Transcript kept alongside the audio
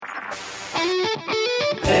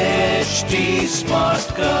HT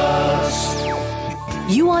Smartcast.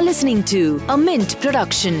 You are listening to a Mint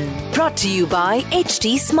production brought to you by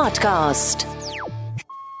HT Smartcast.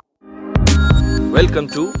 Welcome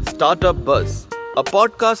to Startup Buzz, a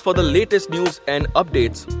podcast for the latest news and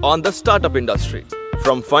updates on the startup industry.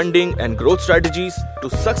 From funding and growth strategies to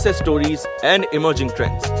success stories and emerging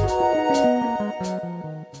trends.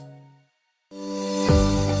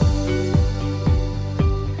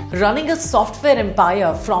 Running a software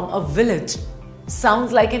empire from a village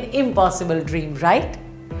sounds like an impossible dream, right?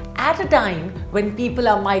 At a time when people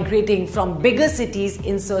are migrating from bigger cities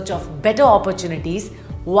in search of better opportunities,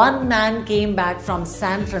 one man came back from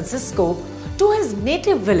San Francisco to his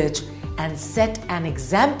native village and set an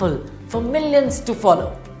example for millions to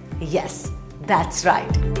follow. Yes, that's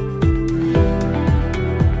right.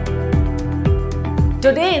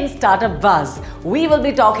 Today in Startup Buzz, we will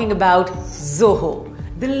be talking about Zoho,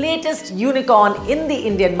 the latest unicorn in the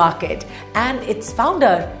Indian market, and its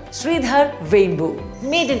founder, Sridhar Vembu.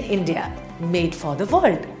 Made in India, made for the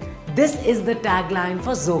world. This is the tagline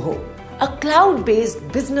for Zoho, a cloud-based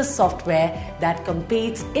business software that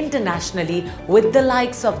competes internationally with the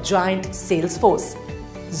likes of giant Salesforce.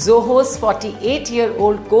 Zoho's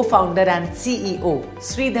 48-year-old co-founder and CEO,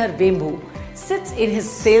 Sridhar Vembu, sits in his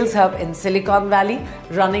sales hub in Silicon Valley,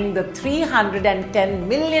 running the $310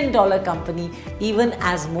 million company, even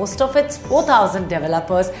as most of its 4,000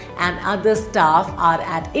 developers and other staff are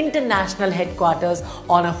at international headquarters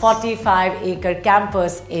on a 45-acre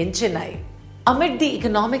campus in Chennai. Amid the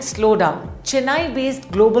economic slowdown,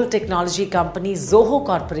 Chennai-based global technology company Zoho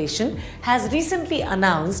Corporation has recently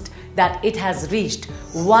announced that it has reached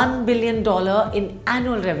 $1 billion in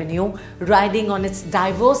annual revenue, riding on its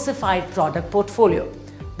diversified product portfolio.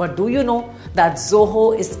 But do you know that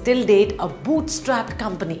Zoho is till date a bootstrapped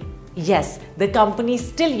company? Yes, the company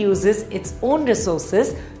still uses its own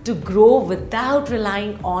resources to grow without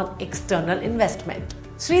relying on external investment.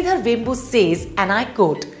 Sridhar Vembu says, and I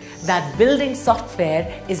quote, that building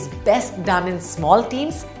software is best done in small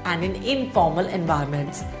teams and in informal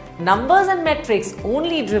environments. Numbers and metrics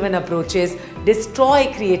only driven approaches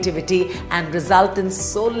destroy creativity and result in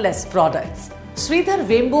soulless products. Sridhar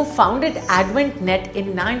Vembu founded AdventNet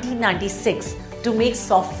in 1996 to make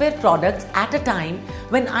software products at a time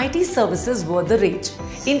when IT services were the rage.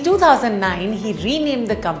 In 2009, he renamed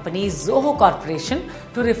the company Zoho Corporation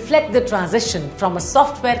to reflect the transition from a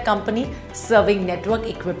software company serving network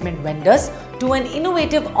equipment vendors to an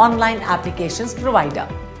innovative online applications provider.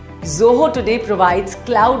 Zoho today provides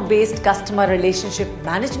cloud-based customer relationship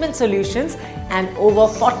management solutions and over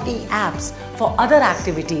 40 apps for other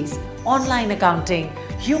activities, online accounting,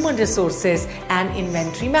 human resources, and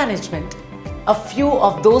inventory management. A few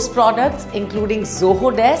of those products, including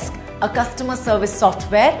Zoho Desk, a customer service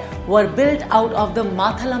software, were built out of the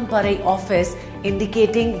Mathalamparai office,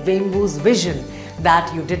 indicating Vembu's vision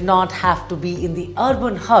that you did not have to be in the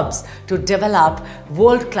urban hubs to develop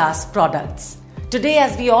world-class products. Today,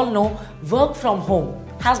 as we all know, work from home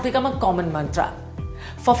has become a common mantra.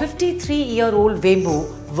 For 53-year-old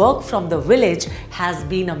Vembu, work from the village has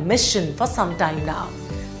been a mission for some time now.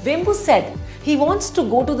 Vembu said he wants to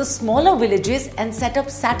go to the smaller villages and set up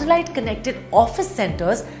satellite-connected office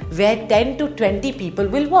centers where 10 to 20 people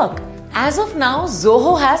will work. As of now,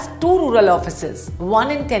 Zoho has 2 rural offices,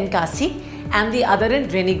 one in Tenkasi and the other in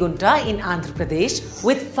Renigunta in Andhra Pradesh,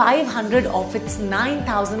 with 500 of its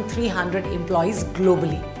 9,300 employees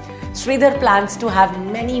globally. Sridhar plans to have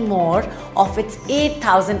many more of its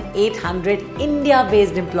 8,800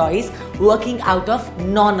 India-based employees working out of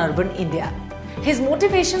non-urban India. His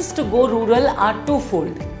motivations to go rural are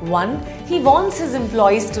twofold. One, he wants his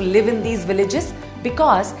employees to live in these villages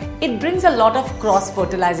because it brings a lot of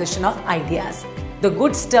cross-fertilization of ideas. The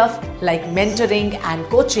good stuff like mentoring and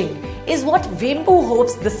coaching is what Vembu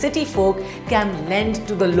hopes the city folk can lend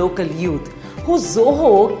to the local youth, who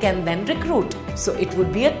Zoho can then recruit. So it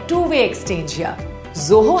would be a two-way exchange here.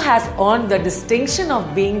 Zoho has earned the distinction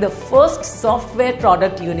of being the first software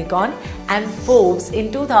product unicorn, and Forbes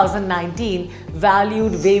in 2019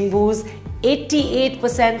 valued Vembu's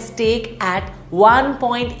 88% stake at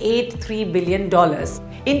 $1.83 billion.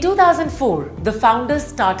 In 2004, the founders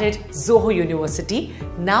started Zoho University,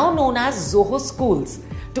 now known as Zoho Schools,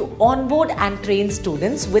 to onboard and train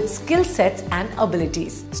students with skill sets and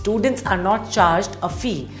abilities. Students are not charged a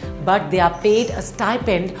fee, but they are paid a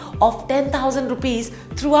stipend of 10,000 rupees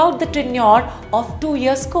throughout the tenure of 2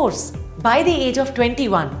 years course. By the age of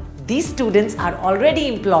 21, these students are already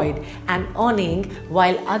employed and earning,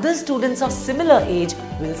 while other students of similar age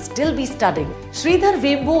will still be studying. Sridhar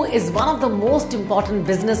Vembu is one of the most important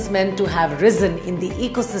businessmen to have risen in the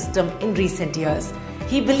ecosystem in recent years.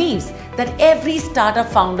 He believes that every startup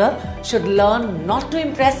founder should learn not to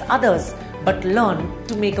impress others, but learn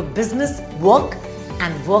to make a business work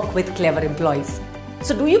and work with clever employees.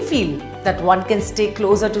 So do you feel that one can stay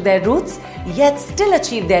closer to their roots yet still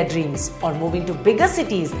achieve their dreams, or moving to bigger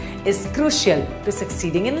cities is crucial to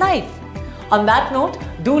succeeding in life? On that note,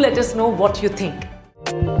 do let us know what you think.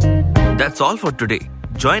 That's all for today.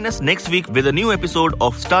 Join us next week with a new episode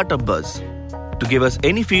of Startup Buzz. To give us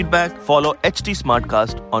any feedback, follow HT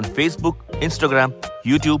Smartcast on Facebook, Instagram,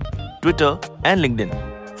 YouTube, Twitter, and LinkedIn.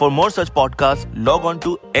 For more such podcasts, log on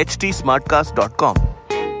to htsmartcast.com.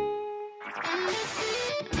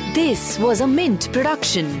 This was a Mint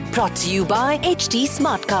production brought to you by HT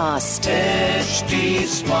Smartcast. HT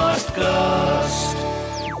Smartcast.